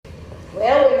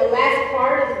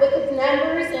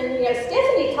Numbers, and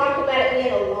Stephanie talked about it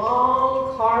being a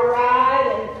long car ride.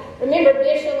 And remember,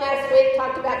 Bishop last week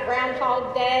talked about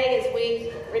Groundhog Day as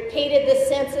we repeated the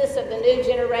census of the new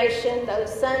generation,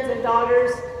 those sons and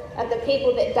daughters of the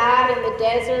people that died in the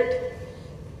desert.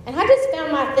 And I just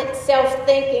found myself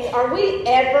thinking, are we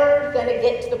ever going to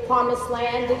get to the promised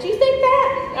land? Did you think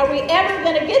that? Are we ever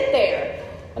going to get there?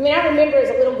 I mean, I remember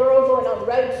as a little girl going on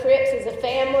road trips as a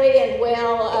family, and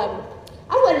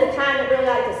I wasn't the kind that really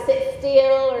liked to sit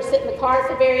still or sit in the car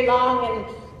for very long,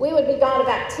 and we would be gone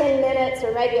about 10 minutes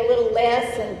or maybe a little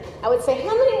less, and I would say,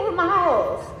 how many more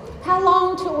miles? How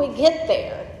long till we get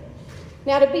there?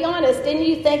 Now, to be honest, didn't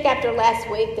you think after last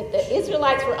week that the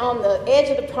Israelites were on the edge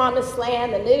of the promised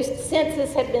land, the new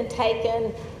census had been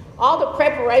taken, all the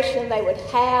preparation they would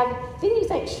have? Didn't you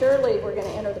think surely we're going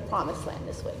to enter the promised land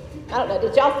this week? I don't know.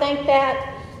 Did y'all think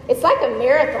that? It's like a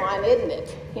marathon, isn't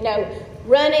it?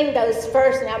 Running those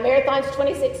first, now marathon's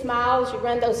 26 miles, you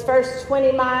run those first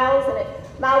 20 miles, and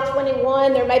at mile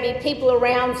 21, there may be people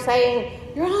around saying,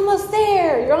 you're almost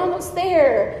there, you're almost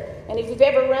there. And if you've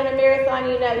ever run a marathon,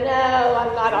 no,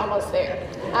 I'm not almost there.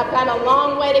 I've got a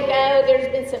long way to go. There's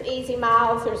been some easy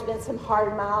miles, there's been some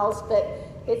hard miles, but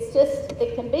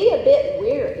it can be a bit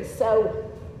weary. So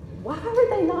why are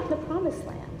they not in the promised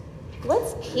land?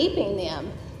 What's keeping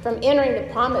them from entering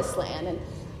the promised land? And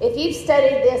if you've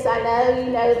studied this, I know you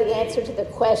know the answer to the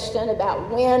question about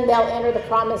when they'll enter the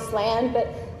promised land, but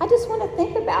I just want to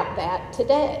think about that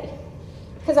today.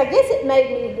 Because I guess it made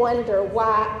me wonder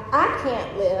why I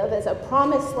can't live as a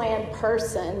promised land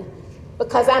person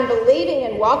because I'm believing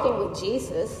and walking with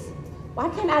Jesus. Why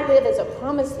can't I live as a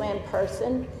promised land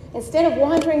person instead of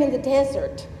wandering in the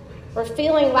desert or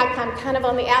feeling like I'm kind of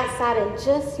on the outside and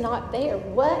just not there?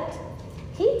 What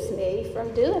keeps me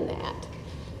from doing that?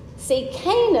 See,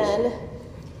 Canaan,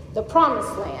 the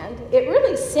promised land, it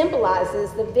really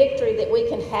symbolizes the victory that we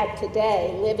can have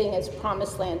today living as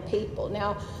promised land people.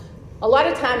 Now, a lot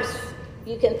of times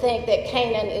you can think that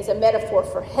Canaan is a metaphor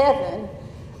for heaven,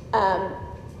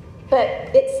 but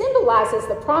it symbolizes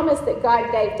the promise that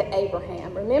God gave to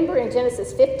Abraham. Remember in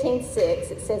Genesis 15:6,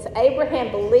 it says,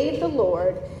 Abraham believed the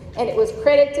Lord, and it was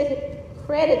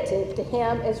credited to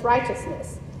him as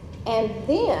righteousness. And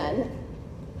then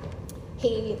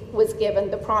he was given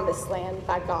the promised land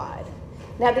by God.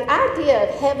 Now, the idea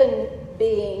of heaven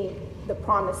being the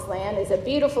promised land is a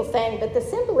beautiful thing, but the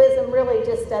symbolism really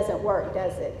just doesn't work,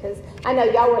 does it? Because I know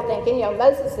y'all were thinking,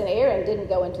 Moses and Aaron didn't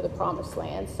go into the promised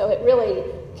land, so it really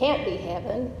can't be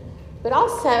heaven. But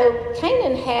also,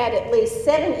 Canaan had at least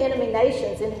 7 enemy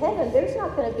nations. In heaven, there's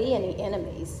not going to be any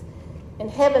enemies. In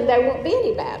heaven, there won't be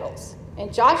any battles.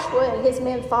 And Joshua and his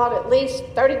men fought at least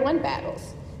 31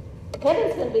 battles.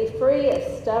 Heaven's going to be free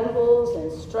of stumbles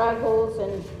and struggles.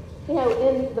 And,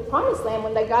 in the promised land,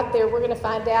 when they got there, we're going to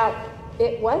find out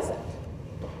it wasn't.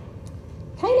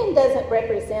 Canaan doesn't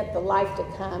represent the life to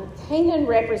come. Canaan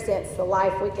represents the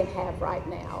life we can have right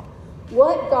now.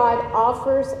 What God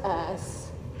offers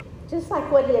us, just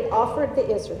like what he had offered the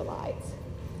Israelites.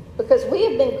 Because we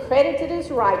have been credited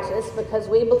as righteous because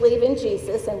we believe in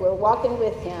Jesus and we're walking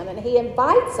with him. And he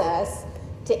invites us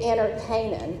to enter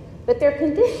Canaan. But there are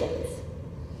conditions.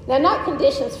 Now, not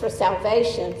conditions for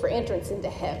salvation, for entrance into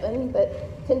heaven, but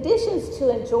conditions to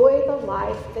enjoy the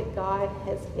life that God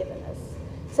has given us.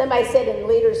 Somebody said in the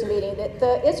leaders' meeting that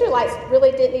the Israelites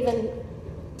really didn't even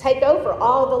take over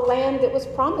all the land that was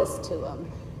promised to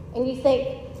them. And you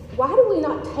think, why do we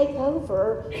not take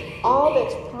over all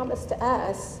that's promised to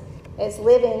us as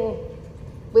living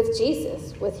with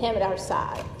Jesus, with him at our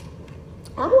side?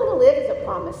 I want to live as a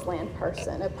promised land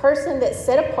person, a person that's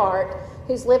set apart,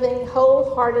 who's living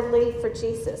wholeheartedly for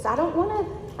Jesus. I don't want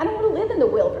to live in the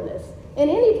wilderness in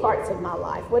any parts of my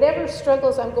life. Whatever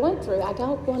struggles I'm going through, I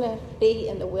don't want to be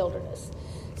in the wilderness.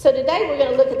 So today we're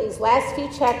going to look at these last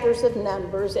few chapters of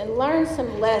Numbers and learn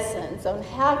some lessons on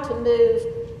how to move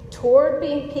toward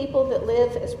being people that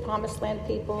live as promised land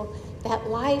people, that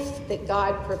life that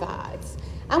God provides.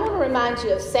 I want to remind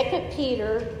you of 2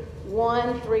 Peter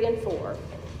 1, 3, and 4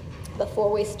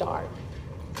 before we start.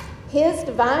 His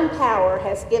divine power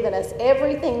has given us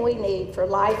everything we need for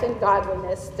life and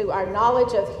godliness through our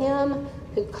knowledge of him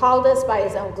who called us by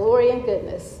his own glory and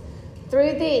goodness.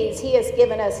 Through these, he has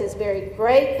given us his very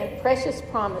great and precious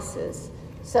promises,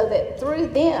 so that through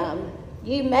them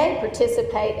you may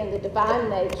participate in the divine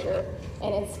nature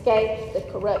and escape the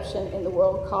corruption in the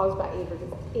world caused by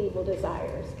evil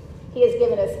desires. He has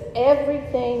given us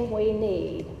everything we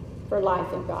need for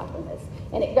life and godliness.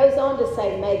 And it goes on to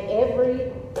say, make every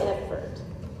effort.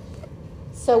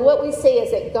 So what we see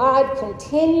is that God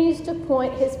continues to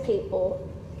point his people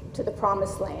to the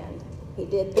promised land. He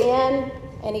did then,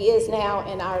 and he is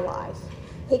now in our life.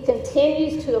 He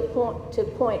continues to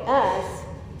point us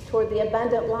toward the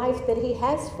abundant life that he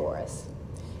has for us.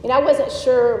 I wasn't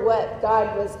sure what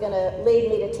God was going to lead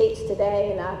me to teach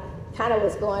today, and I kind of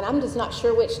was going, I'm just not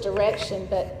sure which direction,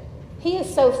 but he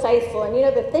is so faithful. And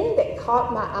the thing that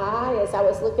caught my eye as I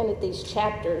was looking at these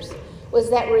chapters was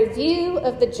that review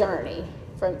of the journey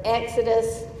from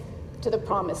Exodus to the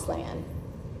Promised Land.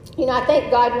 I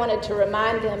think God wanted to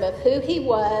remind them of who he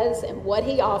was and what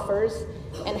he offers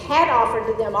and had offered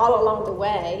to them all along the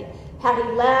way, how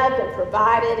he loved and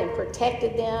provided and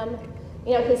protected them.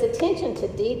 His attention to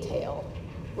detail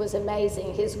was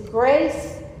amazing. His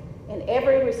grace in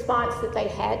every response that they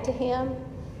had to him.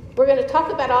 We're going to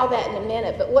talk about all that in a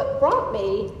minute, but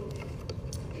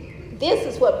this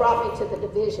is what brought me to the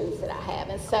divisions that I have.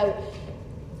 And so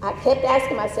I kept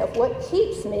asking myself, what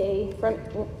keeps me from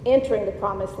entering the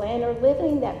Promised Land or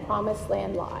living that Promised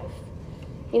Land life?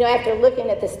 After looking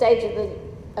at the stage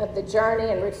of the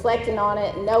journey and reflecting on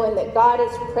it and knowing that God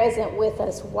is present with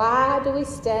us, why do we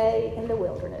stay in the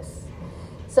wilderness?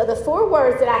 So the 4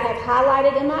 words that I have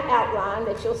highlighted in my outline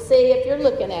that you'll see if you're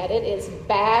looking at it is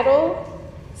battle,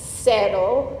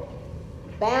 settle,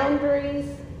 boundaries,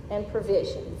 and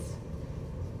provisions.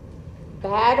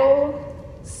 Battle,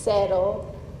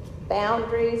 settle,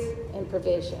 boundaries, and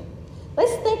provision.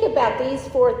 Let's think about these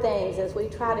 4 things as we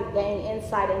try to gain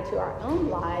insight into our own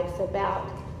lives about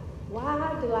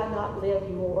why do I not live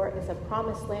more as a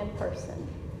Promised Land person,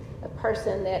 a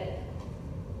person that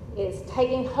is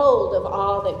taking hold of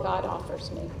all that God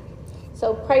offers me.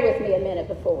 So pray with me a minute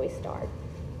before we start.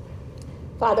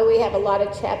 Father, we have a lot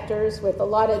of chapters with a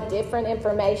lot of different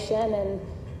information,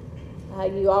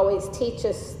 and you always teach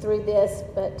us through this,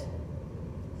 but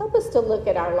help us to look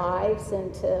at our lives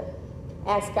and to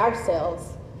ask ourselves,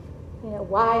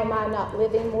 why am I not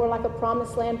living more like a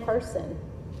Promised Land person?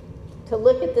 To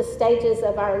look at the stages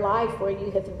of our life where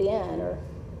you have been,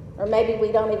 or maybe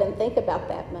we don't even think about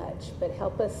that much, but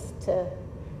help us to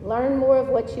learn more of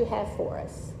what you have for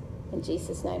us. In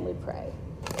Jesus' name we pray.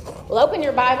 Well, open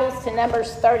your Bibles to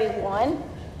Numbers 31.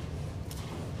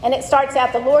 And it starts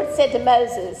out, the Lord said to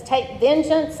Moses, take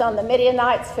vengeance on the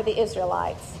Midianites for the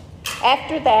Israelites.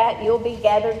 After that, you'll be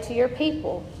gathered to your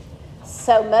people.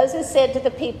 So Moses said to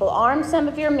the people, arm some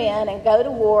of your men and go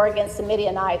to war against the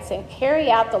Midianites and carry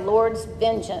out the Lord's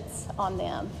vengeance on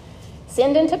them.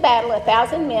 Send into battle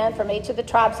 1,000 men from each of the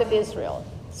tribes of Israel.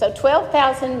 So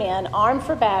 12,000 men armed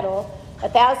for battle,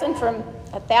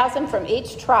 1,000 from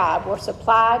each tribe were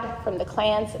supplied from the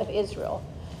clans of Israel.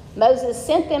 Moses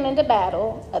sent them into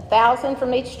battle, 1,000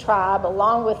 from each tribe,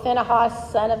 along with Phinehas,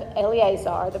 son of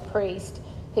Eleazar, the priest,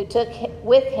 who took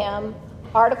with him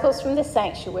articles from the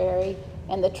sanctuary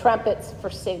and the trumpets for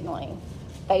signaling.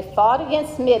 They fought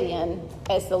against Midian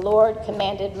as the Lord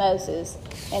commanded Moses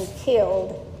and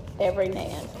killed every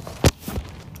man.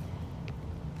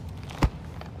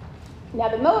 Now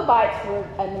the Moabites were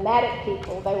a nomadic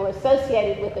people. They were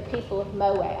associated with the people of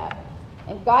Moab.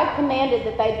 And God commanded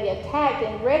that they be attacked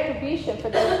in retribution for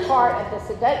their part of the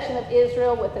seduction of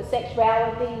Israel with the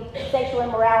sexual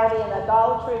immorality and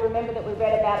idolatry. Remember that we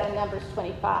read about in Numbers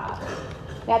 25.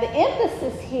 Now the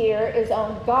emphasis here is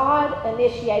on God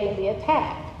initiating the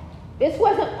attack. This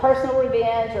wasn't personal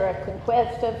revenge or a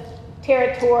conquest of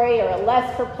territory or a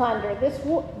lust for plunder.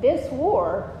 This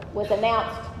war was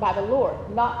announced by the Lord,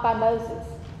 not by Moses.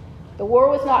 The war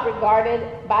was not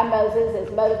regarded by Moses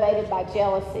as motivated by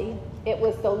jealousy. It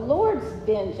was the Lord's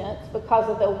vengeance because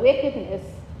of the wickedness,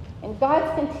 and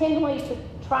God's continually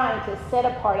trying to set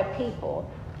apart a people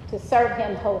to serve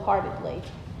him wholeheartedly,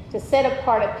 to set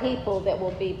apart a people that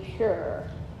will be pure.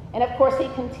 And of course, he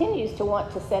continues to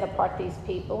want to set apart these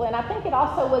people, and I think it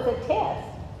also was a test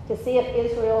to see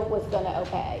if Israel was going to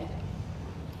obey.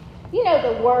 You know,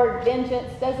 the word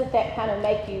vengeance, doesn't that kind of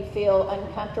make you feel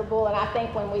uncomfortable? And I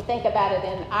think when we think about it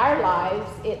in our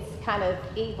lives, it's kind of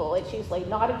evil. It's usually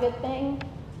not a good thing.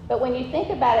 But when you think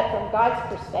about it from God's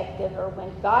perspective, or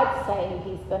when God's saying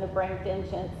he's going to bring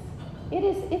vengeance,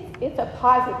 it's a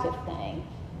positive thing.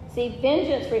 See,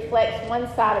 vengeance reflects one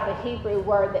side of the Hebrew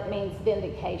word that means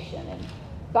vindication. And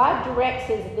God directs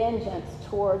his vengeance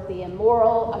toward the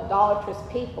immoral, idolatrous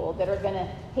people that are going to,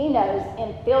 he knows,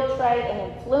 infiltrate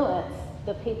and influence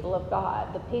the people of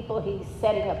God, the people he's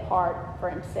setting apart for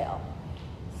himself.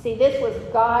 See, this was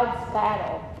God's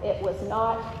battle. It was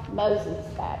not Moses'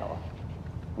 battle.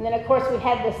 And then, of course, we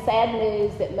had the sad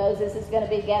news that Moses is going to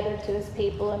be gathered to his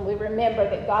people, and we remember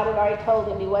that God had already told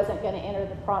him he wasn't going to enter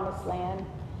the promised land.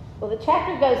 Well, the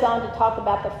chapter goes on to talk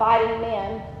about the fighting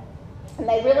men And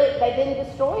they didn't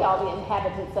destroy all the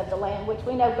inhabitants of the land, which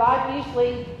we know God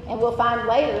usually, and we'll find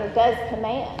later, does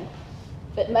command.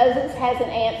 But Moses has an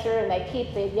answer, and they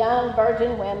keep the young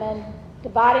virgin women,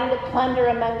 dividing the plunder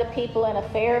among the people in a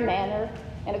fair manner.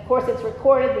 And of course, it's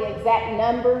recorded the exact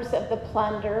numbers of the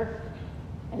plunder.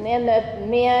 And then the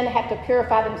men have to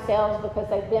purify themselves because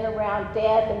they've been around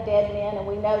death and dead men, and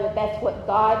we know that that's what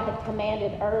God had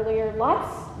commanded earlier.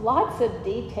 Lots of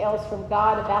details from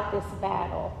God about this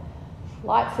battle.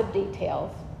 Lots of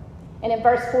details. And in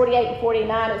verse 48 and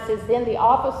 49, it says, Then the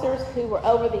officers who were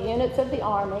over the units of the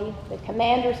army, the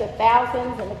commanders of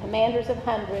thousands and the commanders of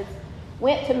hundreds,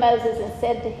 went to Moses and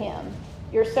said to him,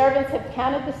 Your servants have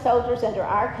counted the soldiers under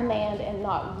our command, and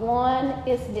not one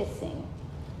is missing.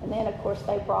 And then, of course,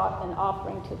 they brought an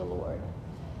offering to the Lord.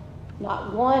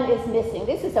 Not one is missing.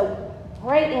 This is a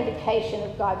great indication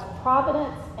of God's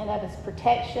providence and of his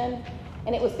protection.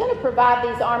 And it was going to provide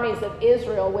these armies of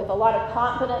Israel with a lot of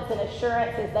confidence and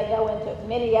assurance as they go into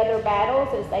many other battles,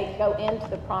 as they go into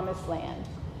the promised land.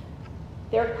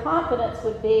 Their confidence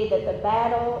would be that the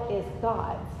battle is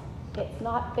God's. It's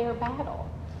not their battle.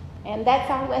 And that's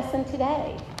our lesson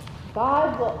today.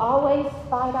 God will always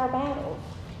fight our battles.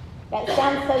 That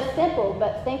sounds so simple,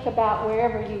 but think about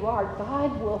wherever you are.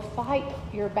 God will fight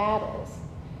your battles.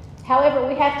 However,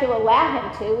 we have to allow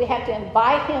him to. We have to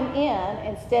invite him in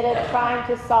instead of trying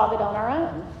to solve it on our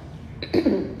own.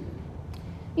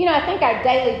 I think our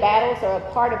daily battles are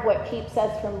a part of what keeps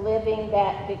us from living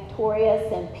that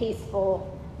victorious and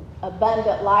peaceful,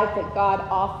 abundant life that God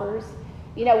offers.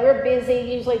 We're busy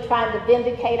usually trying to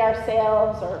vindicate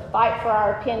ourselves or fight for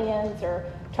our opinions or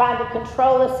trying to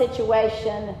control a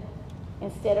situation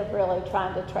instead of really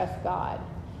trying to trust God.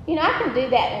 I can do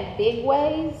that in big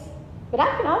ways, but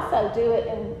I can also do it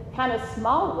in kind of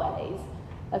small ways.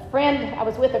 I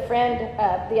was with a friend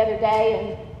the other day,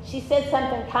 and she said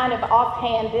something kind of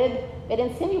offhanded that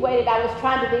insinuated I was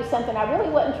trying to do something I really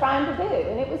wasn't trying to do.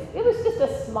 And it was just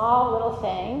a small little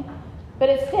thing. But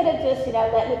instead of just,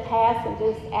 letting it pass and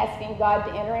just asking God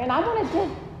to enter in, I wanted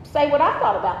to say what I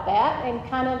thought about that and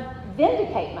kind of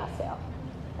vindicate myself.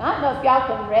 I don't know if y'all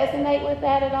can resonate with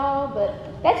that at all,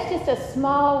 but that's just a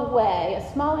small way,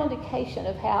 a small indication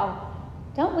of how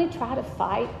don't we try to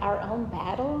fight our own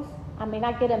battles?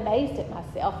 I get amazed at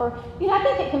myself. Or, I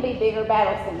think it can be bigger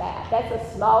battles than that. That's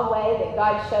a small way that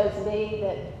God shows me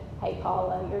that, hey,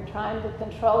 Paula, you're trying to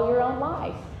control your own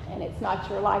life, and it's not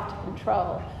your life to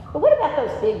control. But what about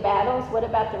those big battles? What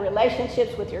about the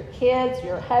relationships with your kids,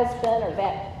 your husband, or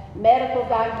that medical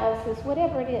diagnosis,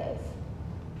 whatever it is?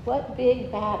 What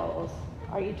big battles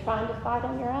are you trying to fight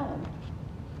on your own?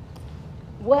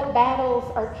 What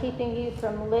battles are keeping you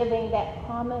from living that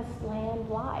promised land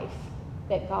life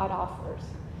that God offers?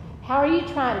 How are you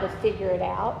trying to figure it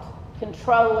out,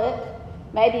 control it,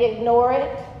 maybe ignore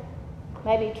it,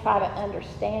 maybe try to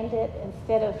understand it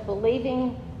instead of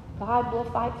believing God will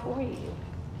fight for you?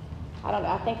 I don't know.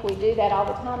 I think we do that all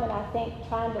the time, and I think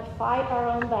trying to fight our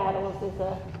own battles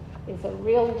is a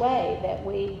real way that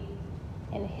we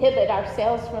inhibit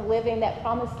ourselves from living that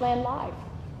promised land life.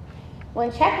 Well,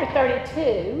 in chapter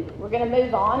 32, we're going to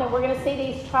move on, and we're going to see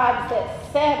these tribes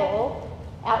that settle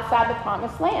outside the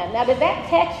promised land. Now, did that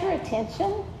catch your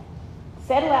attention?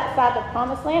 Settle outside the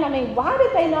promised land? Why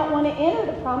did they not want to enter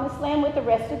the promised land with the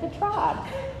rest of the tribe?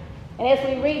 And as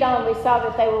we read on, we saw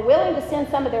that they were willing to send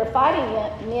some of their fighting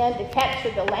men to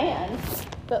capture the land.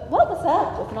 But what was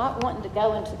up with not wanting to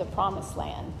go into the promised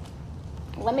land?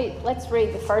 Let's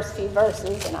read the first few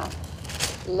verses, and I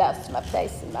lost my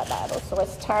place in my Bible. So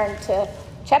let's turn to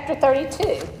chapter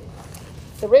 32.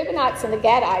 The Reubenites and the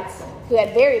Gadites, who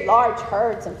had very large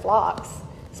herds and flocks,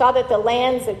 saw that the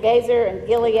lands of Gezer and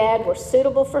Gilead were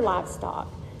suitable for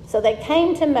livestock. So they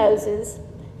came to Moses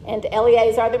and to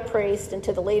Eleazar the priest and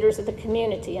to the leaders of the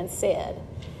community and said,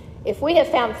 If we have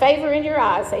found favor in your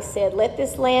eyes, they said, let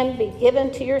this land be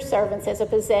given to your servants as a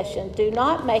possession. Do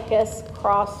not make us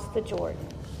cross the Jordan.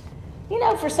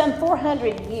 For some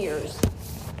 400 years,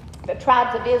 the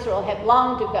tribes of Israel had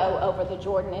longed to go over the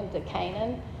Jordan into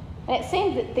Canaan. And it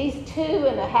seemed that these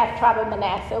 2.5 tribes of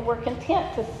Manasseh were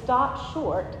content to stop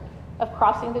short of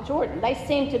crossing the Jordan. They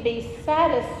seemed to be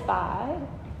satisfied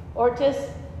or just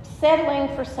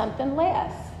settling for something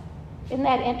less. Isn't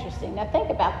that interesting? Now think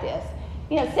about this.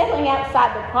 Settling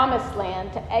outside the promised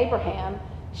land to Abraham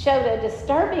showed a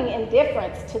disturbing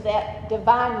indifference to that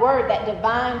divine word, that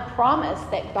divine promise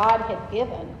that God had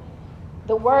given.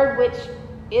 The word which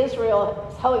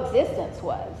Israel's whole existence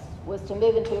was to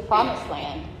move into the promised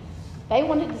land. They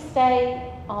wanted to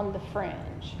stay on the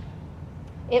fringe.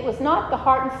 It was not the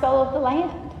heart and soul of the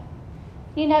land.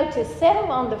 You know, to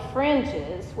settle on the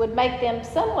fringes would make them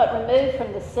somewhat removed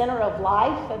from the center of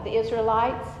life of the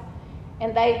Israelites,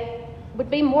 and they would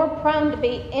be more prone to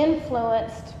be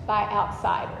influenced by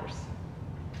outsiders.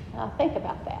 Now, think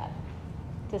about that.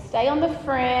 To stay on the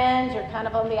fringe or kind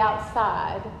of on the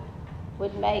outside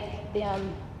would make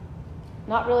them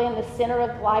not really in the center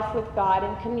of life with God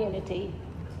and community,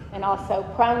 and also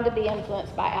prone to be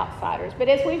influenced by outsiders. But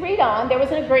as we read on, there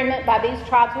was an agreement by these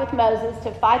tribes with Moses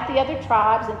to fight the other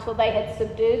tribes until they had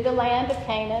subdued the land of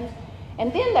Canaan,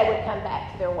 and then they would come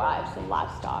back to their wives and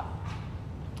livestock.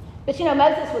 But you know,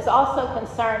 Moses was also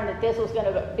concerned that this was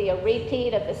going to be a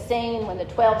repeat of the scene when the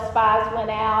 12 spies went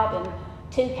out and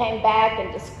 2 came back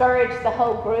and discouraged the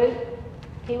whole group.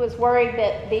 He was worried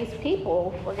that these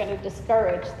people were going to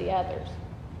discourage the others.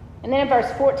 And then in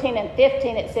verse 14 and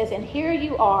 15 it says, "And here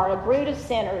you are, a brood of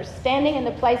sinners, standing in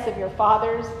the place of your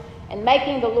fathers and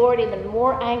making the Lord even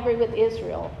more angry with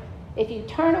Israel. If you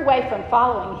turn away from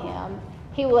following him,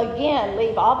 he will again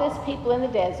leave all this people in the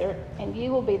desert, and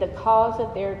you will be the cause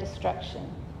of their destruction."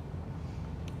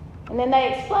 And then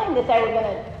they explained that they were going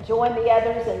to join the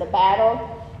others in the battle.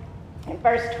 In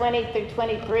verse 20 through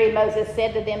 23, Moses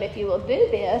said to them, "If you will do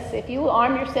this, if you will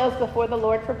arm yourselves before the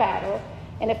Lord for battle,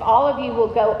 and if all of you will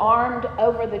go armed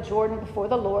over the Jordan before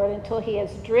the Lord until he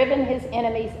has driven his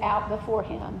enemies out before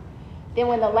him, then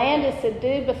when the land is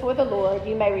subdued before the Lord,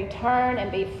 you may return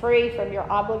and be free from your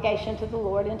obligation to the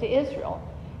Lord and to Israel.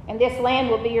 And this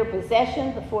land will be your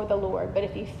possession before the Lord. But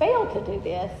if you fail to do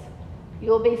this,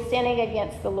 you will be sinning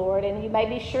against the Lord, and you may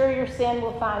be sure your sin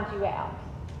will find you out."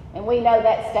 And we know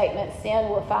that statement, sin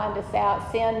will find us out.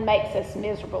 Sin makes us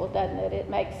miserable, doesn't it? It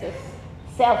makes us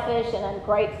selfish and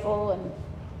ungrateful.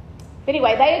 But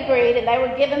anyway, they agreed, and they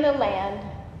were given the land.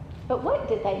 But what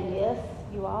did they miss,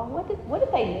 you all? What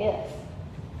did they miss?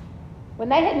 When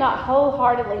they had not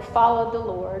wholeheartedly followed the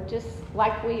Lord, just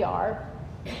like we are,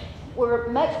 we're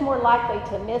much more likely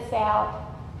to miss out,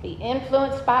 be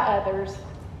influenced by others,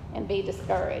 and be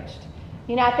discouraged.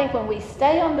 You know, I think when we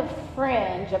stay on the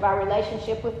fringe of our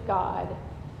relationship with God,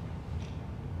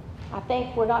 I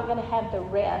think we're not going to have the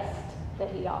rest that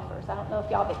he offers. I don't know if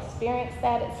y'all have experienced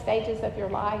that at stages of your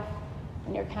life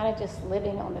when you're kind of just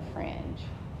living on the fringe.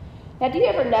 Now, do you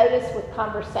ever notice with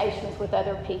conversations with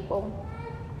other people,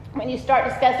 when you start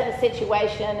discussing a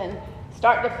situation and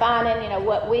start defining, you know,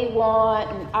 what we want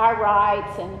and our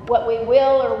rights and what we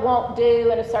will or won't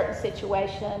do in a certain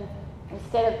situation,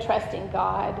 instead of trusting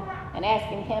God and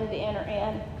asking him to enter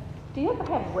in, do you ever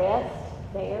have rest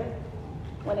there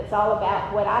when it's all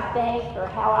about what I think or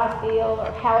how I feel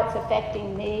or how it's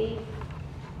affecting me?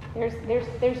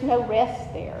 There's no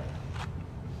rest there.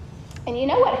 And you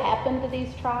know what happened to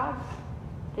these tribes?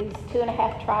 These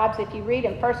 2.5 tribes, if you read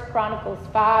in 1 Chronicles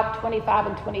 5, 25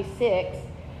 and 26, it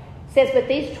says, "But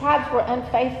these tribes were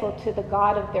unfaithful to the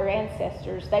God of their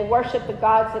ancestors. They worshiped the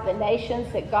gods of the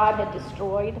nations that God had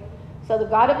destroyed. So the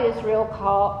God of Israel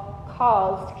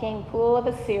caused King Pul of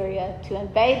Assyria to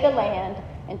invade the land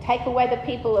and take away the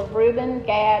people of Reuben,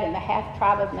 Gad, and the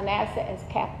half-tribe of Manasseh as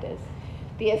captives.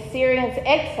 The Assyrians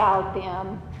exiled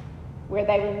them where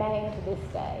they remain to this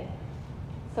day."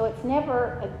 So it's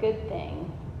never a good thing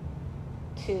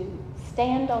to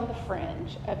stand on the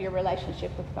fringe of your relationship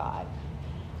with God.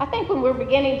 I think when we're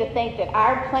beginning to think that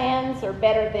our plans are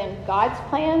better than God's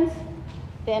plans,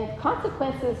 then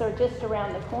consequences are just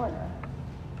around the corner.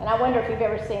 And I wonder if you've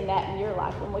ever seen that in your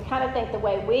life, when we kind of think the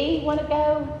way we want to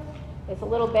go is a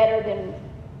little better than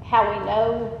how we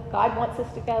know God wants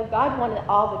us to go. God wanted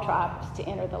all the tribes to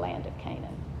enter the land of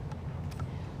Canaan.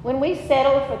 When we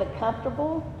settle for the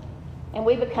comfortable and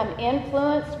we become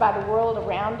influenced by the world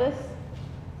around us,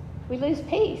 we lose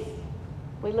peace.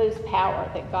 We lose power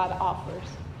that God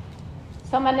offers.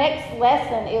 So my next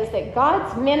lesson is that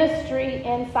God's ministry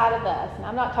inside of us, and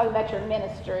I'm not talking about your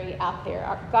ministry out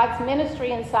there, God's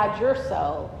ministry inside your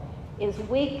soul is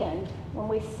weakened when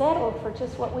we settle for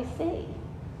just what we see,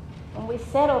 when we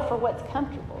settle for what's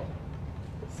comfortable.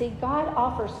 See, God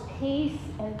offers peace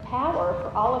and power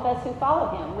for all of us who follow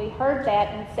him. We heard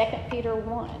that in 2 Peter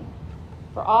 1.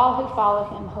 For all who follow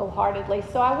him wholeheartedly.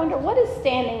 So I wonder, what is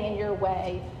standing in your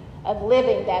way of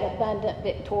living that abundant,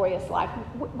 victorious life?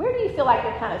 Where do you feel like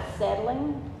you're kind of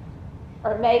settling?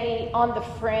 Or maybe on the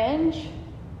fringe?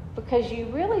 Because you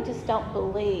really just don't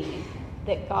believe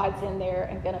that God's in there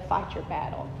and going to fight your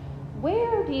battle.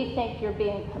 Where do you think you're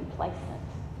being complacent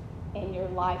in your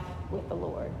life with the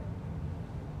Lord?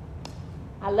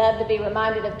 I love to be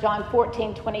reminded of John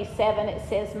 14:27. It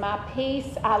says, "My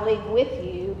peace I leave with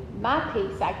you, my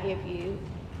peace I give you.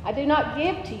 I do not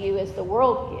give to you as the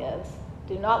world gives.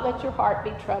 Do not let your heart be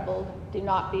troubled. Do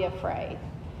not be afraid."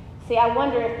 See, I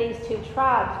wonder if these two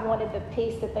tribes wanted the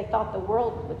peace that they thought the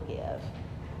world would give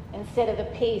instead of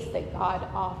the peace that God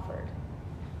offered.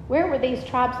 Where were these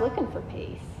tribes looking for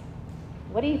peace?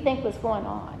 What do you think was going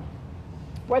on?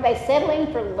 Were they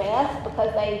settling for less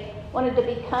because they wanted to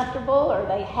be comfortable, or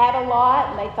they had a lot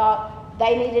and they thought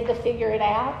they needed to figure it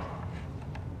out?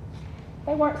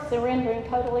 They weren't surrendering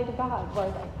totally to God, were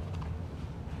they?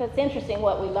 So it's interesting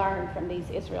what we learned from these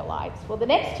Israelites. Well, the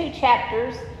next two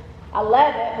chapters,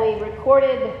 11, we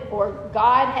recorded, or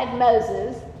God had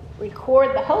Moses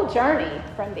record the whole journey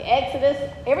from the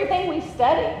Exodus, everything we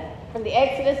studied, from the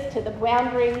Exodus to the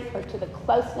boundary or to the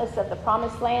closeness of the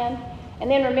Promised Land. And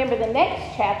then remember, the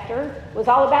next chapter was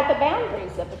all about the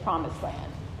boundaries of the Promised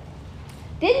Land.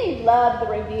 Didn't you love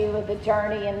the review of the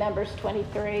journey in Numbers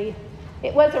 23?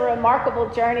 It was a remarkable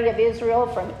journey of Israel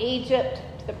from Egypt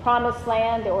to the Promised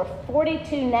Land. There were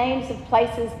 42 names of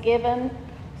places given,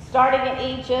 starting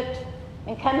in Egypt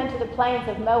and coming to the plains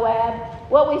of Moab.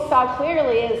 What we saw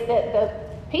clearly is that the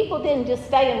people didn't just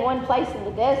stay in one place in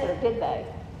the desert, did they?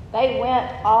 They went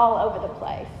all over the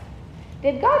place.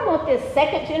 Did God want this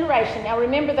second generation? Now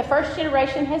remember, the first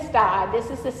generation has died. This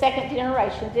is the second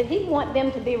generation. Did he want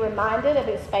them to be reminded of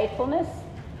his faithfulness?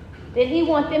 Did he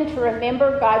want them to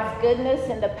remember God's goodness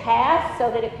in the past so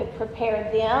that it could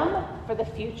prepare them for the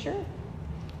future?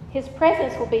 His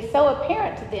presence will be so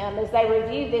apparent to them as they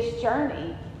review this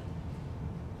journey.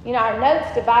 You know, our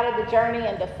notes divided the journey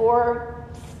into 4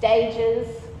 stages.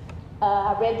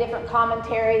 I read different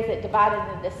commentaries that divided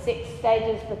it into 6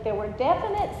 stages, but there were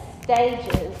definite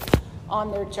stages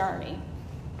on their journey.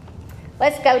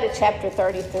 Let's go to chapter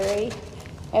 33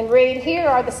 and read. Here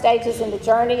are the stages in the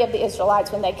journey of the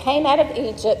Israelites when they came out of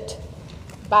Egypt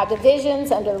by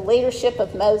divisions under the leadership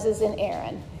of Moses and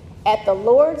Aaron. At the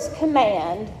Lord's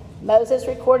command, Moses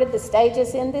recorded the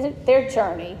stages in their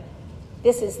journey.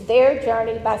 This is their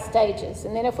journey by stages.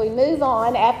 And then if we move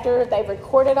on, after they've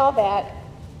recorded all that,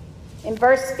 in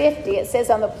verse 50, it says,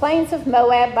 on the plains of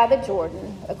Moab by the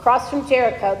Jordan, across from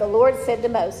Jericho, the Lord said to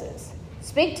Moses,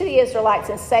 speak to the Israelites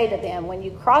and say to them, when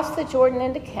you cross the Jordan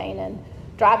into Canaan,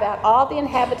 drive out all the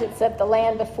inhabitants of the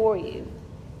land before you.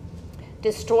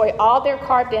 Destroy all their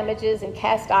carved images and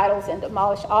cast idols and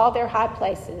demolish all their high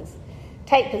places.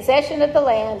 Take possession of the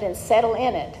land and settle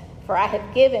in it, for I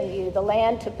have given you the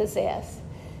land to possess.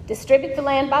 Distribute the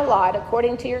land by lot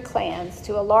according to your clans.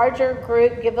 To a larger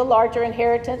group, give the larger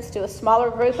inheritance. To a smaller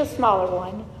group, a smaller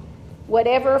one.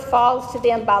 Whatever falls to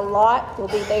them by lot will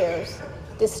be theirs.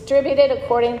 Distribute it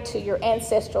according to your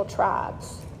ancestral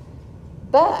tribes.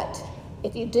 But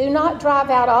if you do not drive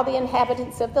out all the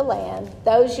inhabitants of the land,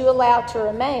 those you allow to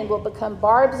remain will become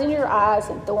barbs in your eyes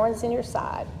and thorns in your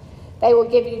side. They will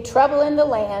give you trouble in the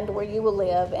land where you will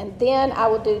live, and then I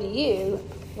will do to you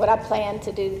what I plan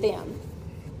to do to them.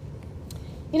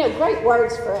 You know, great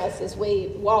words for us as we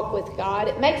walk with God.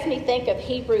 It makes me think of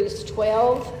Hebrews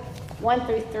 12, 1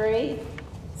 through 3. It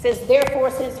says, therefore,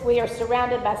 since we are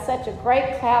surrounded by such a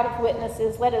great cloud of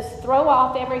witnesses, let us throw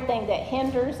off everything that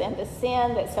hinders and the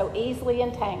sin that so easily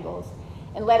entangles,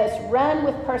 and let us run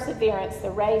with perseverance the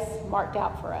race marked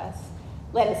out for us.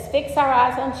 Let us fix our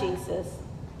eyes on Jesus,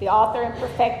 the author and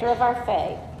perfecter of our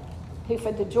faith, who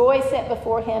for the joy set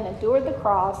before him endured the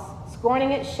cross,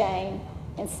 scorning its shame,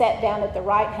 and sat down at the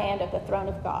right hand of the throne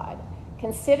of God.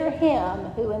 Consider him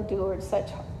who endured such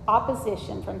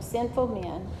opposition from sinful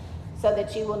men, so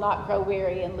that you will not grow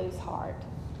weary and lose heart.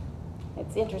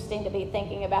 It's interesting to be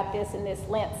thinking about this in this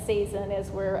Lent season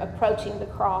as we're approaching the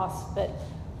cross, but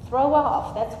throw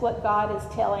off. That's what God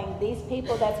is telling these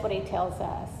people. That's what he tells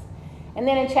us. And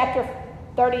then in chapter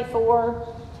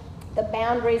 34, the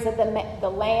boundaries of the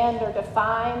land are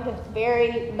defined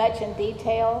very much in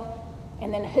detail.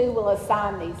 And then who will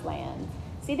assign these lands?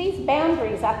 See, these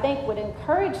boundaries, I think, would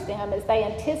encourage them as they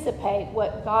anticipate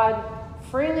what God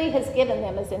freely has given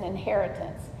them as an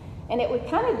inheritance. And it would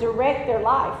kind of direct their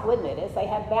life, wouldn't it? As they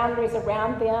have boundaries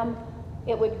around them,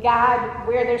 it would guide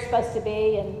where they're supposed to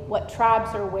be and what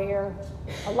tribes are where.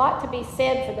 A lot to be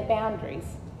said for the boundaries.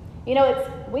 You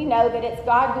know, we know that it's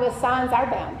God who assigns our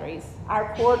boundaries,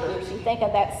 our borders. You think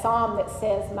of that psalm that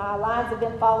says, my lines have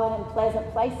been fallen in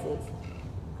pleasant places.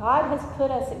 God has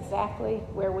put us exactly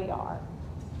where we are.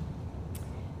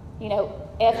 You know,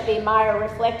 F.B. Meyer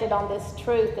reflected on this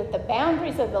truth that the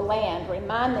boundaries of the land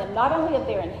remind them not only of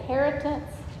their inheritance,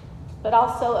 but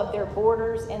also of their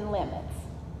borders and limits.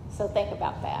 So think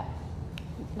about that.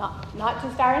 Not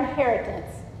just our inheritance,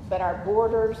 but our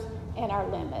borders and our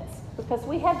limits. Because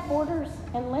we have borders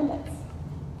and limits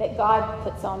that God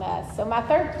puts on us. So my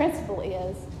third principle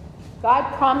is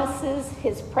God promises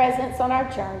his presence on our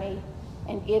journey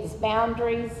and gives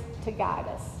boundaries to guide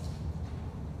us.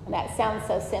 And that sounds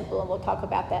so simple, and we'll talk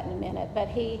about that in a minute. But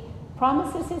he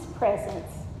promises his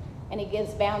presence, and he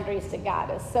gives boundaries to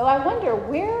guide us. So I wonder,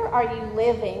 where are you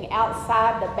living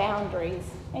outside the boundaries?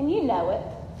 And you know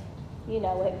it. You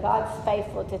know it. God's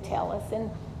faithful to tell us. And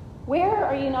where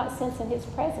are you not sensing his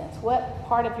presence? What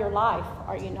part of your life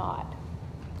are you not?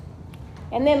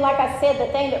 And then, like I said,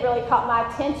 the thing that really caught my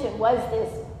attention was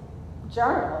this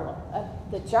journal of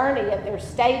the journey of their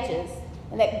stages,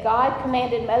 and that God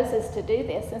commanded Moses to do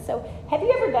this. And so, have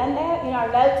you ever done that? You know,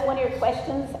 our notes, one of your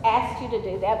questions asked you to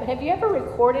do that, but have you ever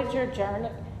recorded your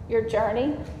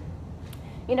journey?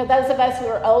 You know, those of us who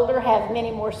are older have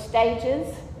many more stages,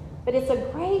 but it's a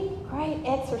great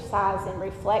exercise in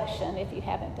reflection if you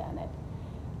haven't done it.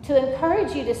 To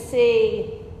encourage you to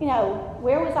see, you know,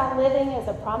 where was I living as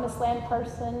a promised land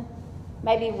person?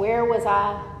 Maybe where was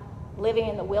I living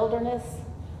in the wilderness?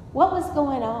 What was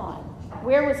going on?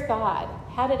 Where was God?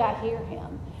 How did I hear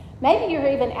him? Maybe you're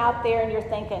even out there and you're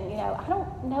thinking, you know, I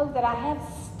don't know that I have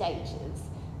stages.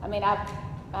 I mean,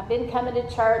 I've been coming to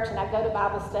church and I go to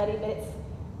Bible study, but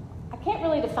I can't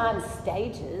really define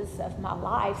stages of my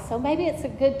life. So maybe it's a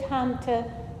good time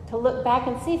to look back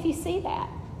and see if you see that.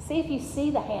 See if you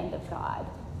see the hand of God.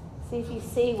 See if you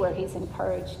see where he's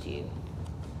encouraged you.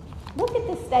 Look at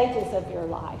the stages of your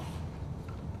life.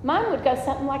 Mine would go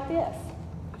something like this.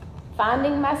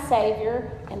 Finding my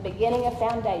Savior and beginning a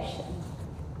foundation.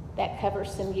 That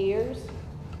covers some years.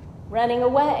 Running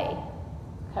away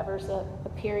covers a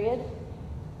period.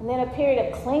 And then a period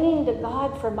of clinging to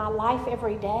God for my life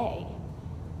every day.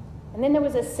 And then there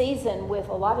was a season with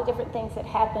a lot of different things that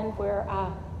happened where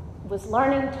I was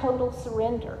learning total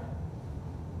surrender.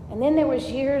 And then there was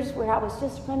years where I was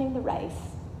just running the race.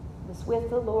 I was with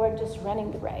the Lord, just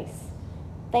running the race,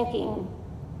 thinking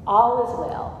all is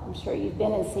well. I'm sure you've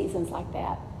been in seasons like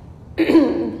that.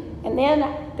 And then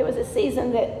there was a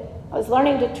season that I was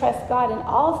learning to trust God in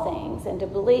all things and to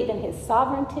believe in his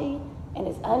sovereignty and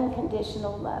his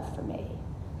unconditional love for me.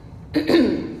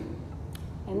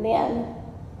 And then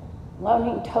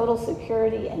learning total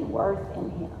security and worth in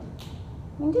him.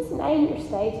 I mean, just name your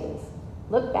stages.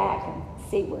 Look back and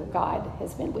see where God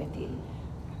has been with you.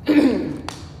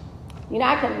 You know,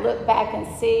 I can look back and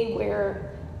see where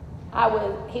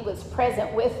he was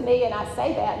present with me, and I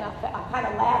say that, and I kind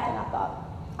of laughed, and I thought,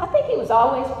 I think he was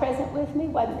always present with me,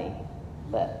 wasn't he?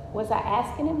 But was I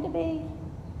asking him to be?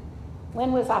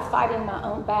 When was I fighting my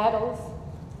own battles?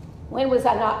 When was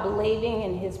I not believing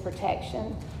in his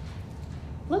protection?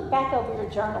 Look back over your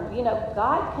journal. You know,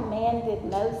 God commanded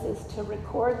Moses to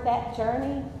record that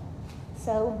journey,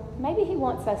 so maybe he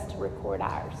wants us to record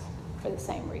ours for the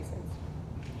same reasons.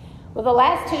 Well, the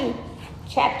last two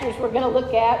chapters we're going to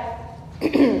look at,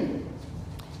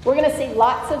 we're going to see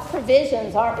lots of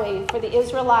provisions, aren't we, for the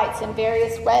Israelites in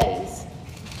various ways.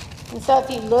 And so if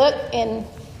you look in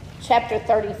chapter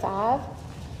 35,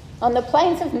 on the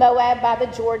plains of Moab by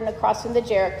the Jordan across from the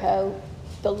Jericho,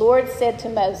 the Lord said to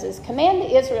Moses, command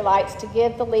the Israelites to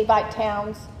give the Levite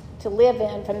towns to live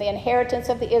in from the inheritance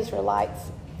of the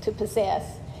Israelites to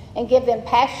possess, and give them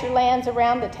pasture lands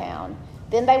around the town.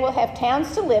 Then they will have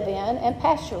towns to live in and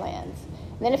pasture lands.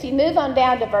 And then if you move on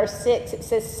down to verse 6, it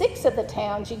says 6 of the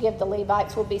towns you give the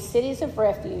Levites will be cities of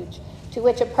refuge, to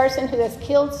which a person who has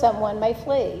killed someone may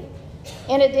flee.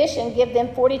 In addition, give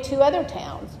them 42 other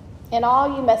towns. In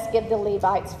all, you must give the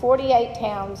Levites 48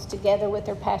 towns together with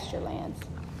their pasture lands.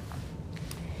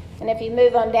 And if you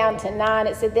move on down to 9,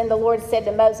 it said, then the Lord said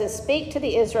to Moses, speak to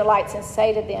the Israelites and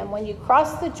say to them, when you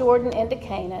cross the Jordan into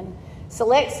Canaan,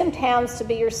 select some towns to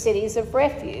be your cities of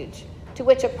refuge, to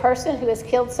which a person who has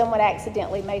killed someone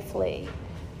accidentally may flee.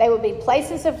 They will be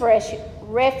places of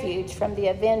refuge from the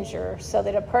avenger, so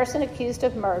that a person accused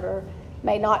of murder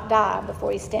may not die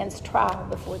before he stands trial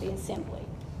before the assembly.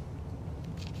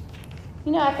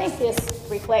 You know, I think this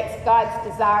reflects God's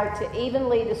desire to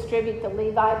evenly distribute the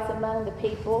Levites among the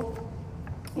people.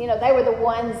 You know, they were the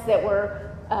ones that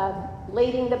were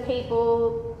leading the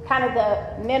people, kind of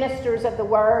the ministers of the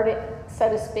word, so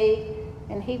to speak,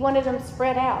 and he wanted them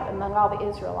spread out among all the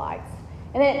Israelites.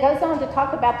 And then it goes on to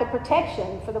talk about the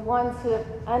protection for the ones who have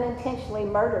unintentionally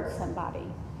murdered somebody.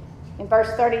 In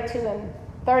verse 32 and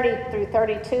 30 through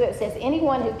 32, it says,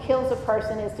 anyone who kills a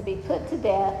person is to be put to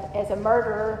death as a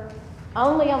murderer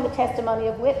only on the testimony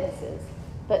of witnesses,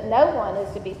 but no one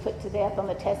is to be put to death on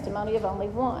the testimony of only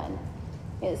one.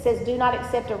 And it says, do not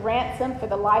accept a ransom for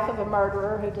the life of a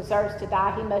murderer who deserves to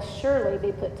die. He must surely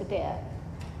be put to death.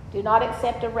 Do not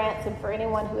accept a ransom for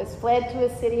anyone who has fled to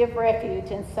a city of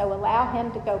refuge, and so allow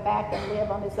him to go back and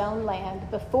live on his own land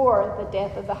before the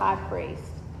death of the high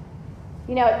priest.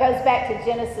 You know, it goes back to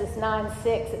Genesis 9:6.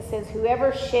 It says,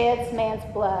 whoever sheds man's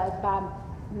blood, by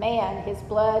man, his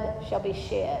blood shall be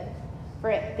shed. For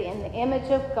in the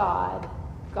image of God,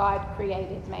 God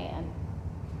created man.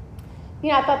 You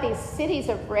know, I thought these cities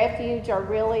of refuge are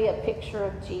really a picture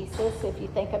of Jesus, if you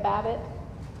think about it.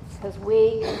 Because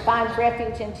we can find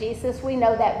refuge in Jesus. We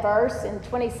know that verse in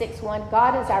 26:1,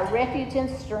 God is our refuge and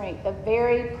strength, a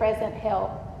very present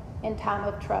help in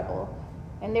time of trouble.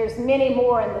 And there's many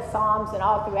more in the Psalms and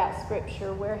all throughout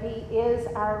Scripture where he is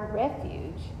our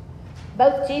refuge.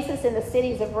 Both Jesus and the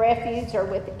cities of refuge are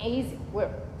within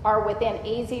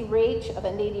easy reach of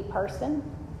a needy person.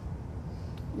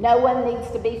 No one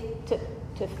needs to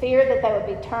fear that they would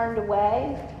be turned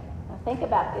away. Now think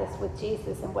about this with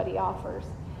Jesus and what he offers.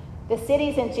 The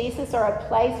cities in Jesus are a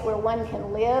place where one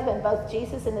can live, and both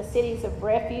Jesus and the cities of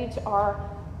refuge are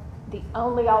the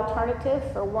only alternative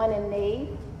for one in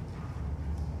need.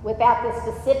 Without the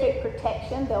specific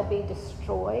protection, they'll be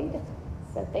destroyed.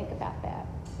 So think about that.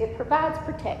 It provides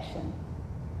protection.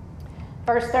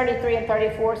 Verse 33 and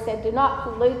 34 said, do not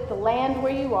pollute the land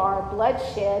where you are.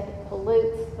 Bloodshed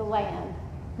pollutes the land.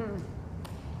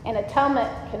 An atonement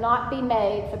cannot be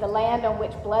made for the land on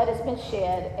which blood has been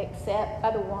shed except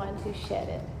by the one who shed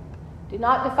it. Do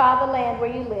not defile the land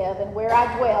where you live and where I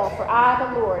dwell, for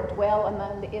I, the Lord, dwell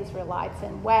among the Israelites.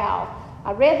 And wow,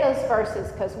 I read those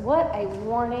verses because what a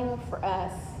warning for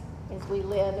us as we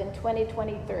live in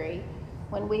 2023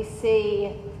 when we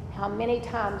see how many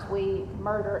times we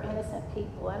murder innocent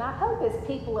people. And I hope as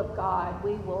people of God,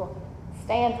 we will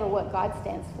stand for what God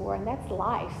stands for, and that's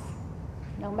life.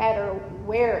 No matter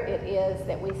where it is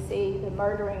that we see the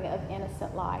murdering of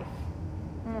innocent life.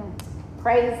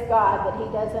 Praise God that he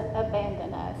doesn't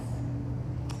abandon us.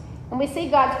 And we see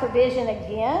God's provision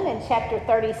again in chapter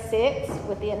 36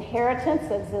 with the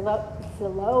inheritance of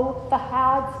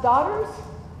Zelophehad's daughters.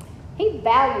 He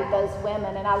valued those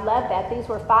women, and I love that. These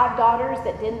were 5 daughters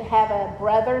that didn't have a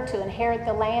brother to inherit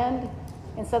the land.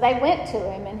 And so they went to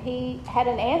him, and he had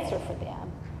an answer for them.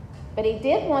 But he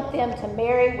did want them to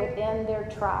marry within their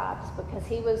tribes because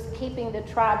he was keeping the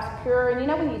tribes pure. And you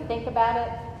know, when you think about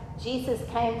it, Jesus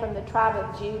came from the tribe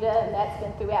of Judah, and that's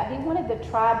been throughout. He wanted the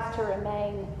tribes to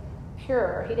remain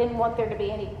pure. He didn't want there to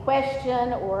be any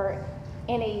question or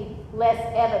any less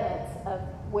evidence of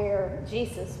where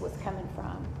Jesus was coming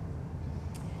from.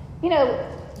 You know,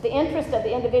 the interests of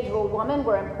the individual woman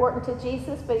were important to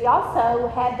Jesus, but he also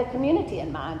had the community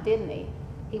in mind, didn't he?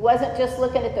 He wasn't just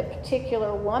looking at the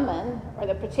particular woman or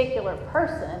the particular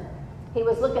person. He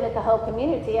was looking at the whole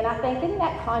community. And I think, isn't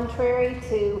that contrary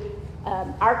to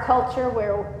our culture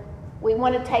where we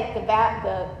want to take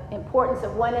the importance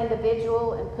of one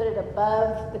individual and put it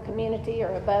above the community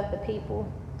or above the people?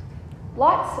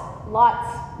 Lots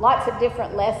of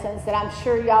different lessons that I'm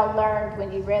sure y'all learned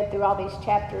when you read through all these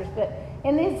chapters. But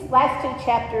in these last 2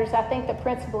 chapters, I think the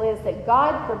principle is that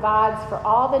God provides for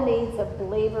all the needs of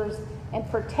believers and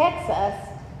protects us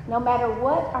no matter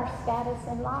what our status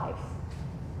in life.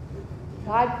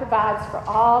 God provides for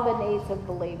all the needs of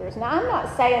believers. Now, I'm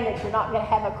not saying that you're not going to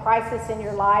have a crisis in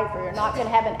your life, or you're not going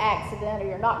to have an accident, or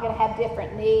you're not going to have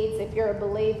different needs if you're a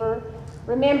believer.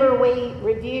 Remember, we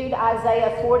reviewed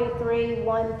Isaiah 43,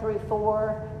 1 through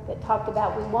 4, that talked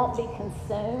about we won't be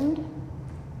consumed.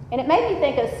 And it made me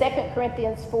think of 2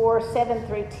 Corinthians 4, 7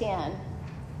 through 10.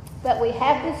 But we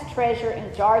have this treasure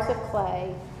in jars of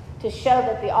clay to show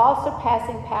that the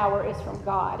all-surpassing power is from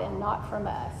God and not from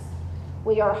us.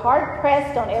 We are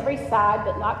hard-pressed on every side,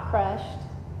 but not crushed,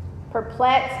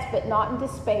 perplexed, but not in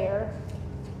despair,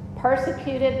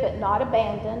 persecuted, but not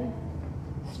abandoned,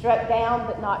 struck down,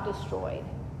 but not destroyed.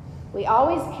 We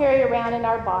always carry around in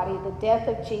our body the death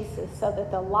of Jesus so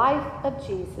that the life of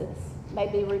Jesus may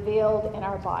be revealed in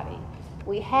our body.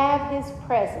 We have his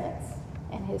presence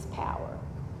and his power.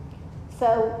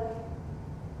 So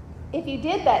if you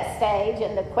did that stage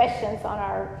and the questions on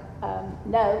our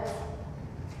notes,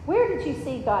 where did you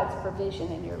see God's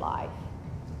provision in your life?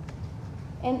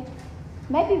 And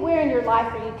maybe where in your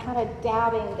life are you kind of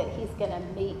doubting that he's going to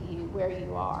meet you where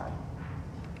you are?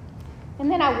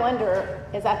 And then I wonder,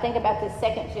 as I think about this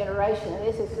second generation, and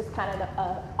this is just kind of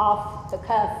an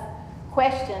off-the-cuff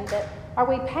question, but are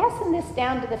we passing this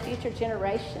down to the future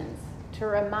generations to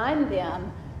remind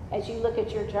them, as you look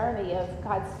at your journey, of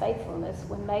God's faithfulness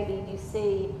when maybe you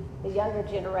see the younger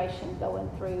generation going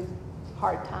through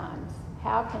hard times?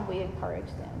 How can we encourage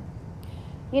them?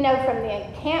 You know, from the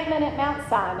encampment at Mount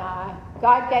Sinai,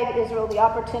 God gave Israel the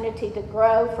opportunity to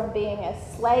grow from being a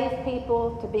slave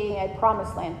people to being a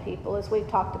promised land people, as we've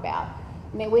talked about.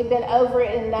 I mean, we've been over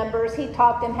it in Numbers. He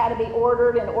taught them how to be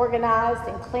ordered and organized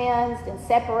and cleansed and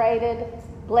separated,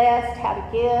 blessed, how to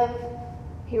give.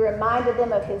 He reminded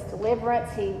them of his deliverance.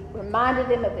 He reminded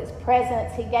them of his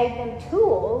presence. He gave them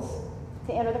tools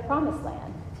to enter the promised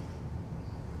land.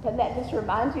 Doesn't that just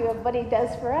remind you of what he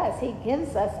does for us? He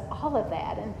gives us all of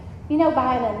that. And, you know,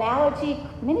 by an analogy,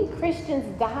 many Christians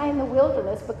die in the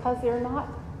wilderness because they're not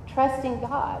trusting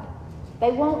God.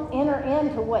 They won't enter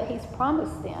into what he's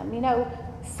promised them. You know,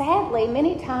 sadly,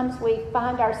 many times we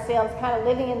find ourselves kind of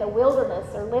living in the wilderness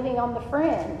or living on the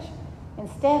fringe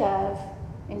instead of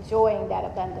enjoying that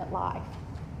abundant life.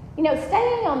 You know,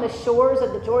 staying on the shores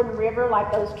of the Jordan River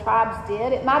like those tribes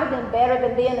did, it might have been better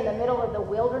than being in the middle of the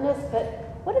wilderness, but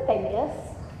what did they miss?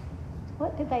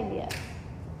 What did they miss?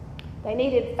 They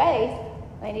needed faith.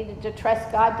 They needed to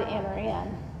trust God to enter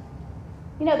in.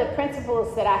 You know, the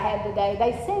principles that I had today,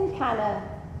 they seem kind of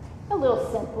a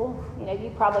little simple. You know, you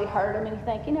probably heard them and you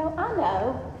think, you know, I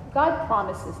know, God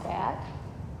promises that.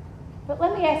 But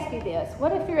let me ask you this.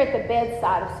 What if you're at the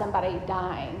bedside of somebody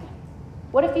dying?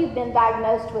 What if you've been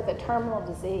diagnosed with a terminal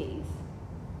disease?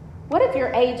 What if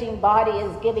your aging body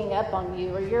is giving up on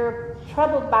you, or you're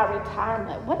troubled by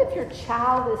retirement? What if your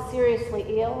child is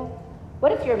seriously ill?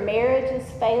 What if your marriage is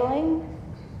failing?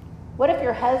 What if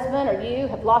your husband or you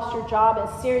have lost your job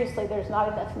and seriously there's not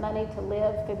enough money to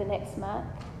live through the next month?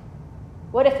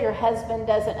 What if your husband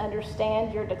doesn't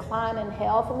understand your decline in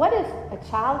health? What if a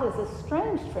child is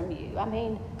estranged from you? I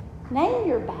mean, name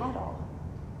your battle.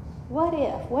 What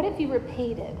if? What if you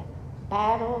repeated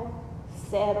battle,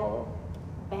 settle,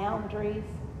 boundaries,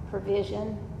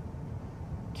 provision?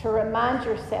 To remind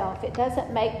yourself, it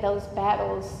doesn't make those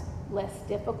battles less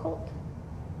difficult.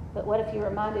 But what if you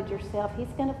reminded yourself, he's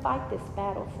going to fight this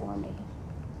battle for me?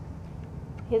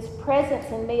 His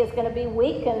presence in me is going to be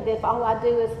weakened if all I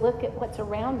do is look at what's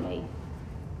around me.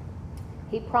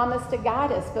 He promised to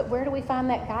guide us, but where do we find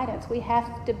that guidance? We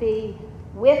have to be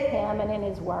with him and in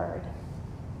his word.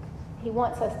 He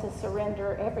wants us to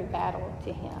surrender every battle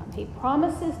to him. He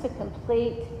promises to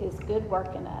complete his good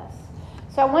work in us.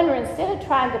 So I wonder, instead of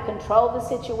trying to control the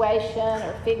situation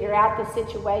or figure out the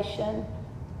situation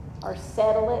or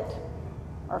settle it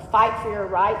or fight for your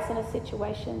rights in a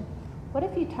situation, what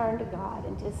if you turned to God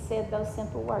and just said those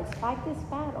simple words? Fight this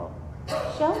battle.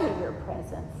 Show me your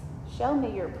presence. Show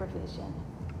me your provision.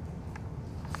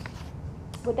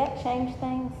 Would that change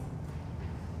things?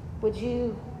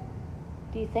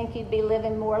 Do you think you'd be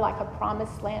living more like a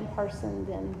promised land person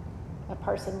than a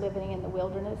person living in the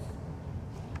wilderness?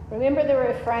 Remember the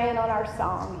refrain on our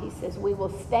song. He says, we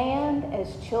will stand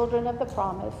as children of the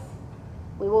promise.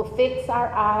 We will fix our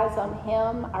eyes on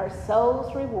him, our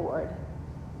soul's reward.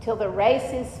 Till the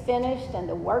race is finished and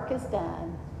the work is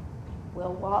done,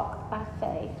 we'll walk by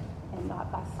faith and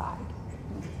not by sight.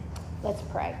 Let's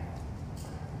pray.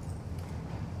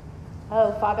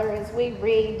 Oh, Father, as we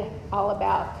read all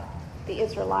about the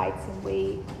Israelites,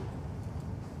 and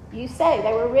you say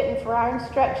they were written for our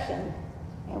instruction,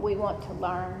 and we want to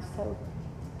learn. So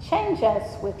change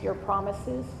us with your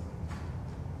promises.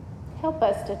 Help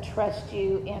us to trust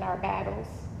you in our battles.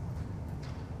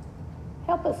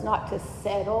 Help us not to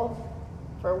settle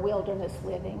for wilderness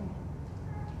living.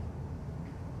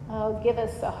 Oh, give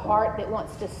us a heart that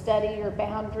wants to study your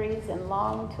boundaries and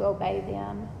long to obey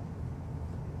them.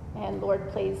 And Lord,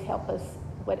 please help us,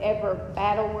 whatever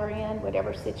battle we're in,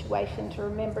 whatever situation, to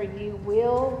remember you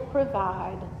will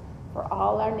provide for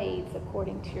all our needs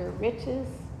according to your riches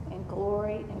and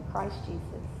glory in Christ Jesus.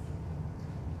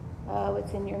 Oh,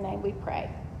 it's in your name we pray.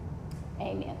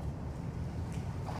 Amen.